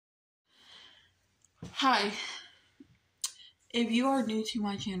Hi, if you are new to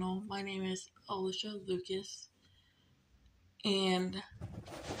my channel, my name is Alicia Lucas, and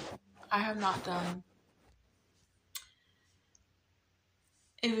I have not done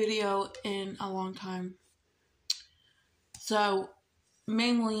a video in a long time. So,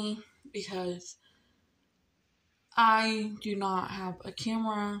 mainly because I do not have a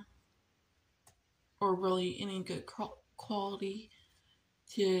camera or really any good quality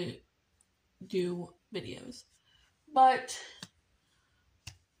to do videos. But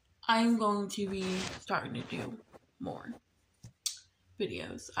I'm going to be starting to do more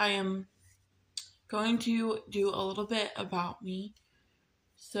videos. I am going to do a little bit about me.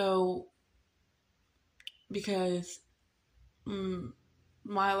 So, because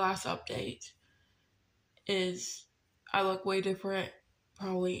my last update is I look way different,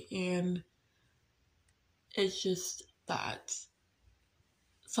 probably, and it's just that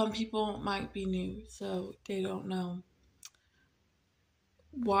some people might be new, so they don't know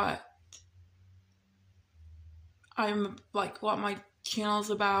what what my channel's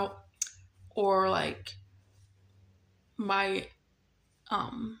about, or like my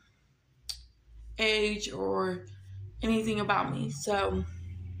um age or anything about me. So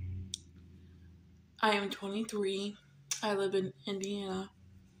I am 23. I live in Indiana,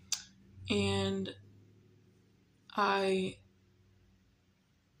 and I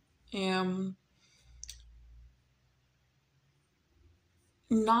am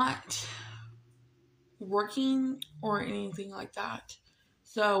not working or anything like that.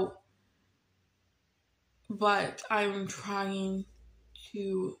 So, but I'm trying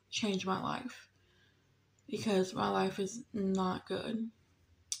to change my life because my life is not good.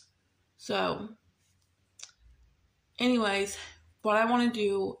 So, anyways, what I want to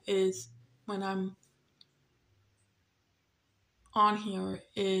do is when I'm on here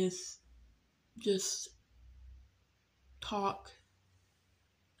is just talk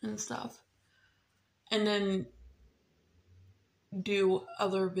and stuff, and then do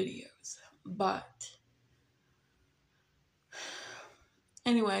other videos. But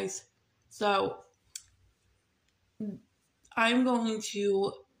anyways, so I'm going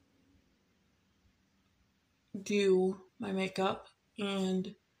to do my makeup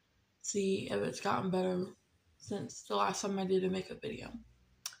and see if it's gotten better since the last time I did a makeup video.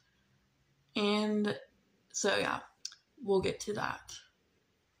 And so yeah, we'll get to that.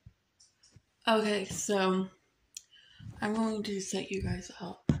 Okay, so I'm going to set you guys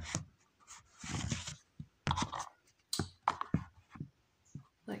up.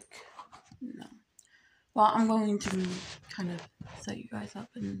 No. Well, I'm going to kind of set you guys up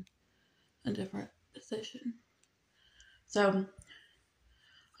in a different position. So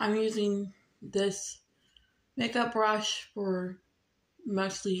I'm using this makeup brush for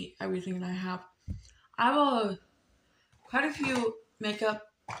mostly everything I have. I have quite a few makeup,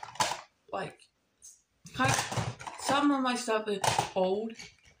 some of my stuff is old,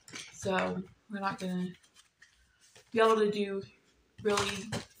 so we're not gonna be able to do really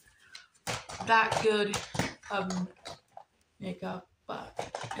that good makeup,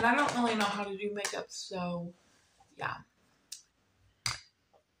 and I don't really know how to do makeup, so yeah.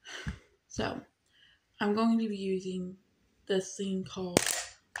 So I'm going to be using this thing called,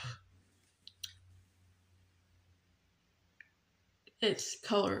 it's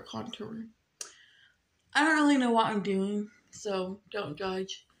color contour. I don't really know what I'm doing, so don't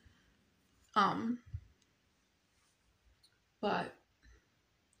judge. But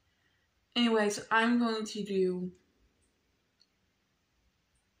anyways, I'm going to do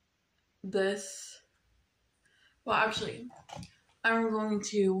this. Well, actually, I'm going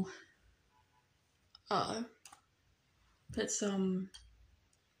to put some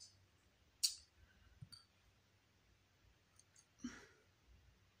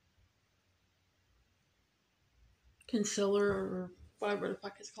concealer or whatever the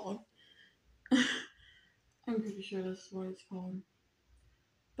fuck it's called. I'm pretty sure that's what it's called.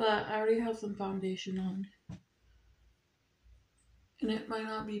 But I already have some foundation on. And it might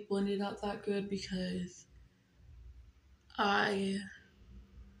not be blended out that good because I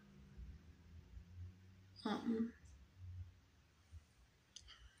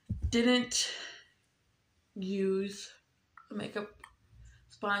didn't use a makeup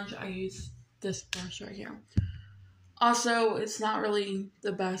sponge. I used this brush right here. Also, it's not really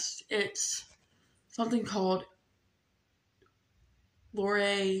the best. It's something called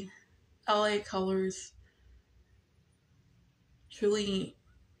L'Oreal LA Colors Truly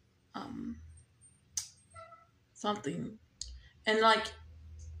something. And like,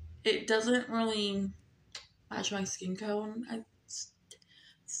 it doesn't really match my skin tone.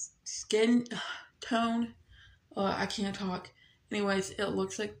 cone. I can't talk. Anyways, it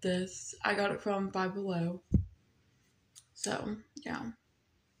looks like this. I got it from Five Below. So, yeah.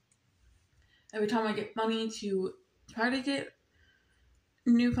 Every time I get money to try to get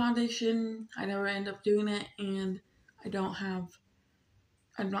new foundation, I never end up doing it, and I'm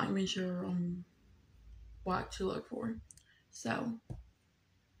not even sure what to look for. So,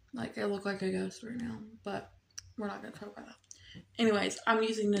 like, I look like a ghost right now, but we're not going to talk about that. Anyways, I'm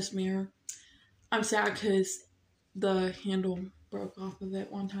using this mirror. I'm sad because the handle broke off of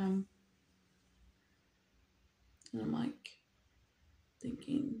it one time. And I'm like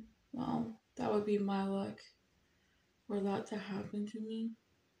thinking, well, that would be my luck for that to happen to me.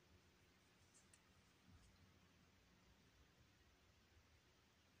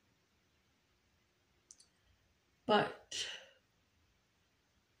 But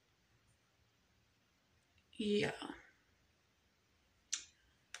yeah,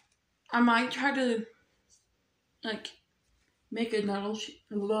 I might try to like make another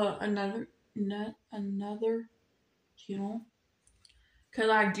channel, because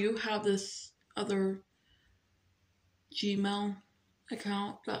I do have this other Gmail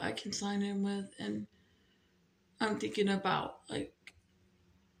account that I can sign in with, and I'm thinking about like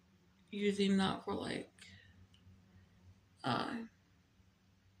using that for like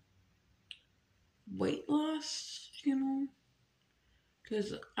weight loss,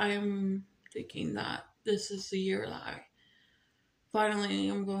 because I'm thinking that this is the year that I finally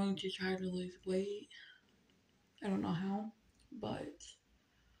am going to try to lose weight. I don't know how, but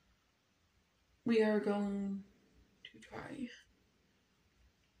we are going to try,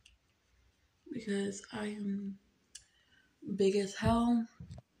 because I am big as hell.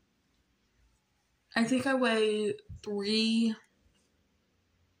 I think I weigh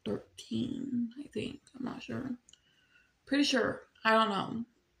 313, I think. I'm not sure. Pretty sure. I don't know.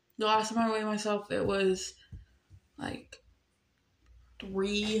 The last time I weighed myself, it was like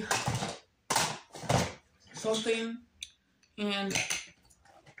 3 something. And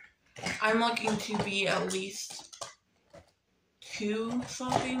I'm looking to be at least 2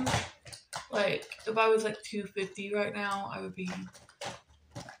 something. Like, if I was like 250 right now, I would be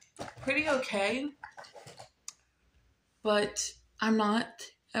pretty okay. But I'm not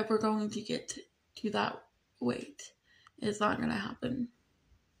ever going to get to that weight. It's not going to happen.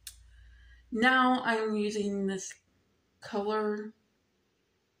 Now I'm using this color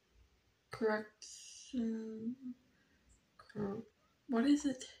correction. What is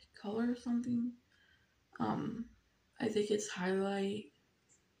it? Color something? I think it's highlight.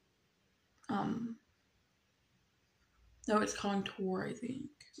 No, it's contour, I think,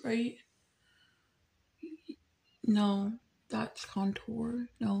 right? No, that's contour.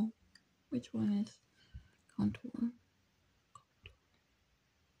 No, which one is contour?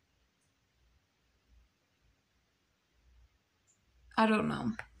 I don't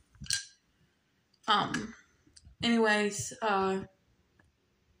know. Anyways, yeah,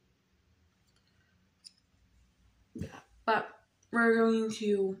 but we're going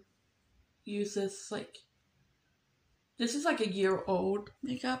to use this, like, this is like a year old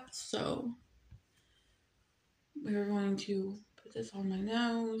makeup, so we're going to put this on my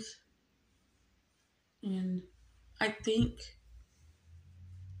nose, and I think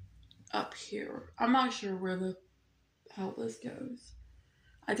up here, I'm not sure where the hell this goes.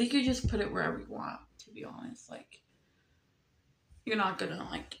 I think you just put it wherever you want, to be honest. Like, you're not gonna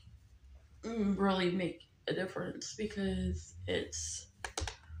like really make a difference, because it's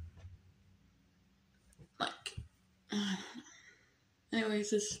like, anyways,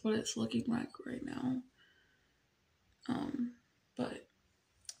 this is what it's looking like right now. But,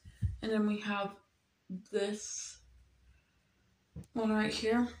 and then we have this one right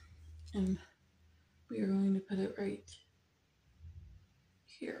here, and we are going to put it right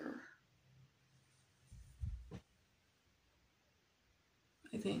here,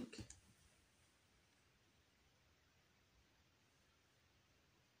 I think.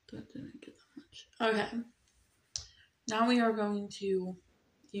 That didn't get that much. Okay. Now we are going to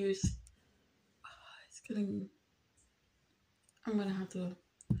use, I'm gonna have to,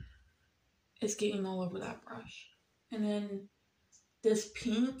 it's getting all over that brush. And then this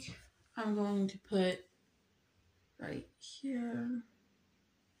pink, I'm going to put right here.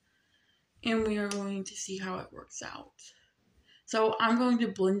 And we are going to see how it works out. So I'm going to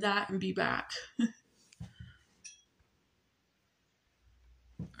blend that and be back.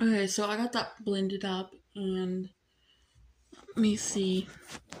 Okay, so I got that blended up, and let me see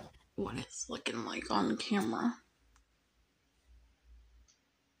what it's looking like on the camera.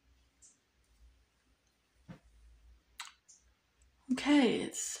 Okay,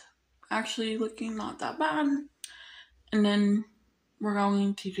 it's actually looking not that bad. And then we're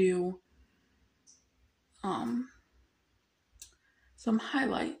going to do some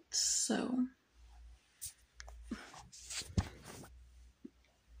highlights. So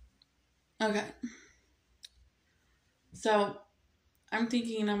okay. So I'm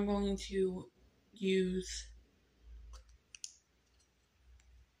thinking I'm going to use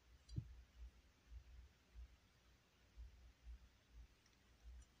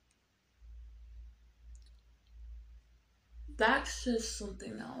that's just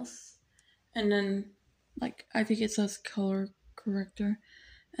something else. And then like I think it says color corrector.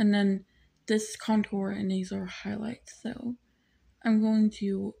 And then this contour and these are highlights. So I'm going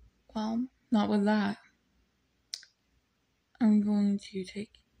to, well, not with that. I'm going to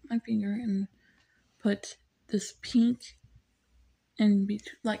take my finger and put this pink in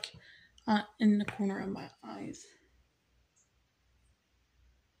between, like in the corner of my eyes.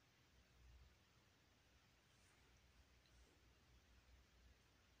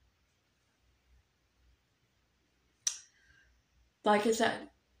 Like I said,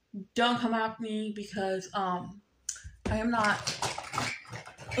 don't come at me because I am not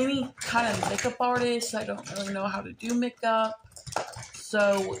any kind of makeup artist. I don't really know how to do makeup.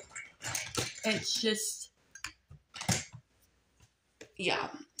 So it's just, yeah,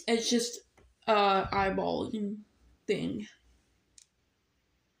 it's just eyeballing thing.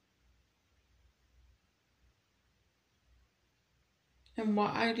 And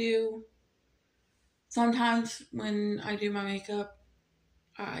what I do, sometimes when I do my makeup,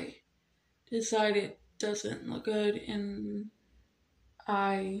 I decide it doesn't look good and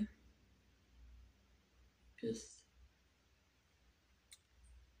I just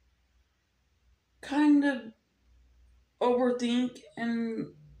kind of overthink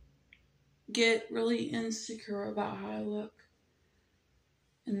and get really insecure about how I look.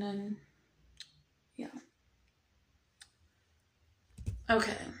 And then, yeah.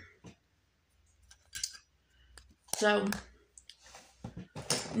 Okay. So,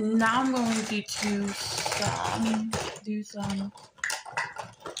 now I'm going to do some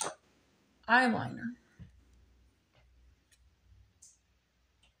eyeliner.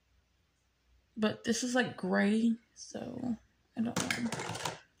 But this is like gray, so I don't know.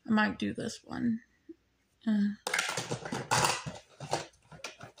 I might do this one.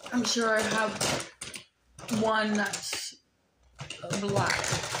 I'm sure I have one that's black.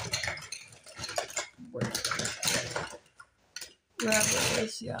 Wherever it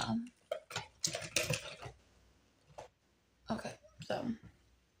is, yeah. Okay, so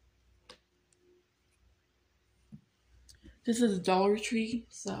this is Dollar Tree,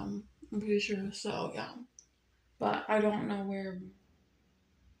 so I'm pretty sure, so yeah. But I don't know where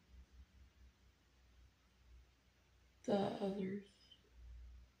the others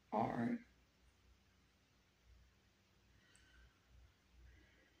are.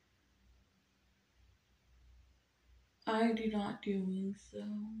 I do not do wings, so.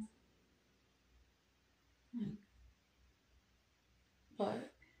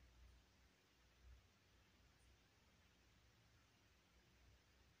 But.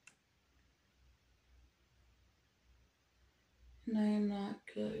 And I am not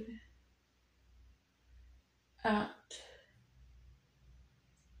good at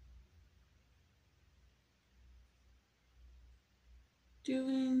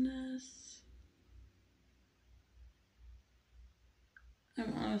doing this.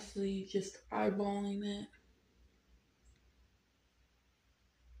 I'm honestly just eyeballing it.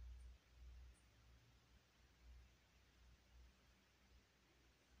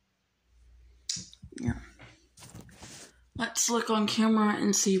 Yeah. Let's look on camera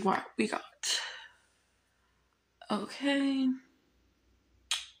and see what we got. Okay.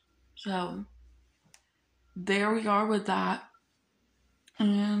 So, there we are with that.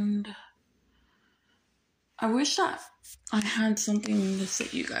 And I wish that I had something to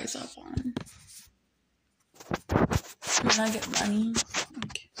set you guys up on. When I get money,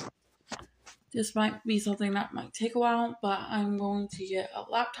 this might be something that might take a while, but I'm going to get a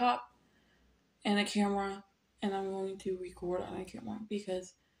laptop and a camera, and I'm going to record on a camera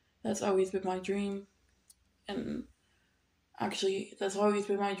because that's always been my dream. And actually, that's always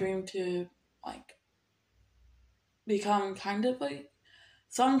been my dream to, like, become kind of like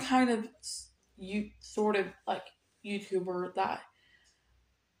some kind of sort of like YouTuber that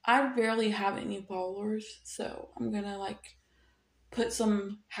I barely have any followers, so I'm gonna like put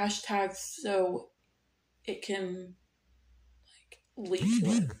some hashtags so it can like lead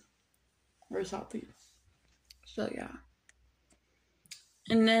to it or something. So yeah.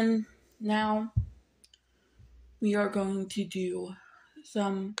 And then now we are going to do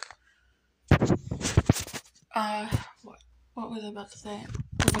some what was I about to say?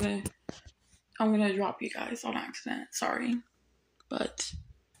 I'm gonna drop you guys on accident. Sorry, but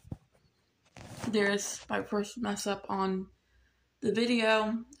there's my first mess up on the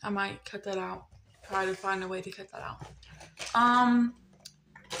video. I might cut that out. Try to find a way to cut that out.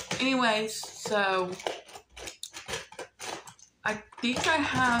 Anyways, so I think I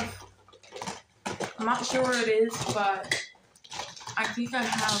have. I'm not sure what it is, but I think I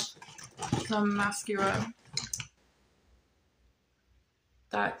have some mascara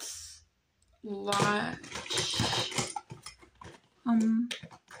that's lash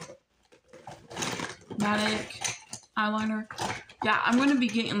matic eyeliner. Yeah, I'm gonna be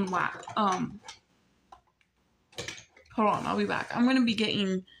getting hold on, I'll be back. I'm gonna be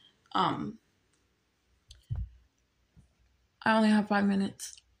getting I only have 5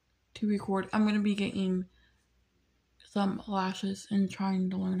 minutes to record. I'm gonna be getting some lashes and trying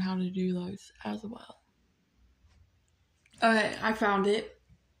to learn how to do those as well. Okay, I found it.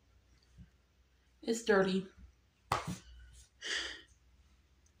 It's dirty.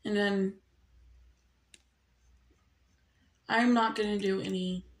 And then I'm not gonna do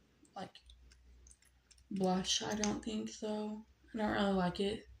any like blush. I don't think so. I don't really like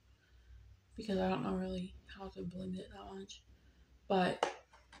it because I don't know really how to blend it that much. But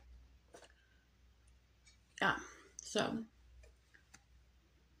yeah, so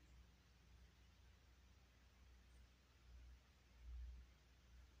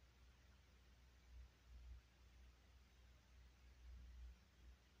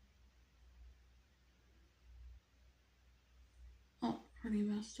pretty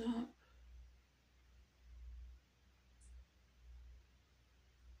messed up.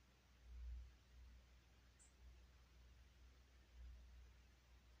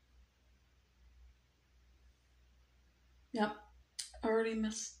 Yep, already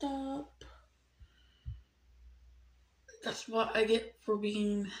messed up. That's what I get for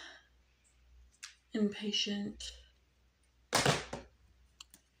being impatient. Okay.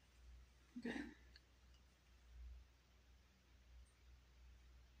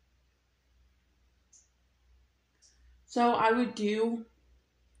 So I would do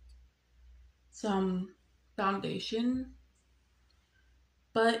some foundation,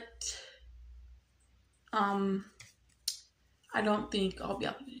 but I don't think I'll be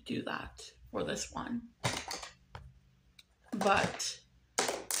able to do that for this one. But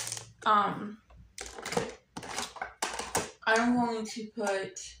I'm going to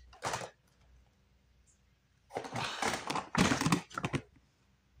put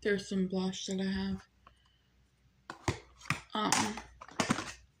there's some blush that I have.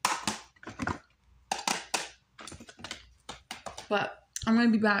 But I'm gonna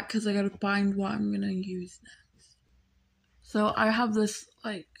be back because I gotta find what I'm gonna use next. So I have this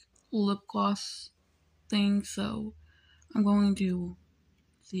like lip gloss thing, so I'm going to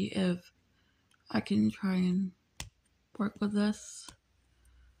see if I can try and work with this.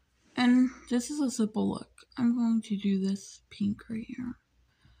 And this is a simple look. I'm going to do this pink right here.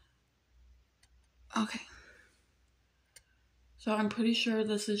 Okay. So I'm pretty sure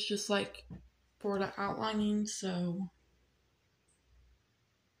this is just like for the outlining, so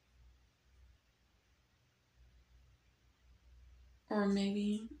or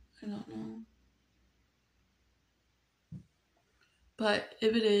maybe, I don't know. But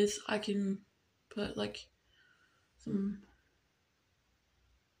if it is, I can put like some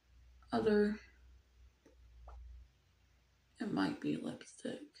other, it might be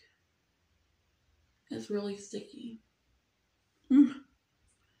lipstick. It's really sticky.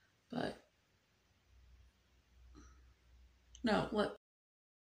 But no, lip.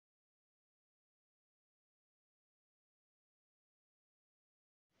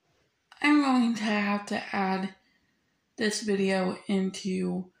 I'm going to have to add this video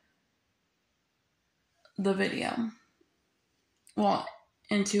into the video. Well,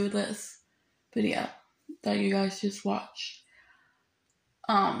 into this video that you guys just watched.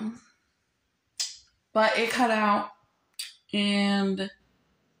 But it cut out, and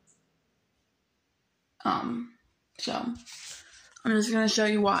so I'm just gonna show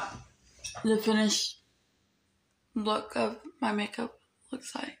you what the finished look of my makeup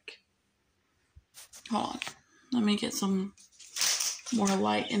looks like. Hold on, let me get some more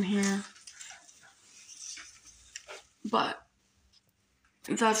light in here. But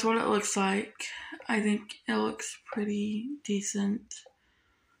that's what it looks like. I think it looks pretty decent,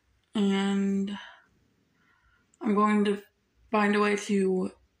 and I'm going to find a way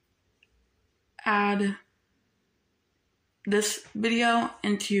to add this video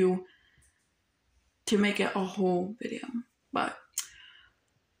into to make it a whole video. But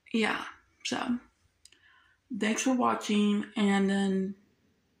yeah, so thanks for watching, and then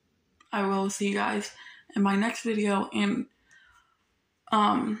I will see you guys in my next video. And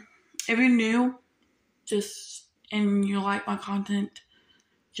if you're new, and you like my content,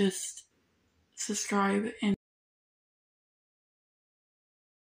 just subscribe and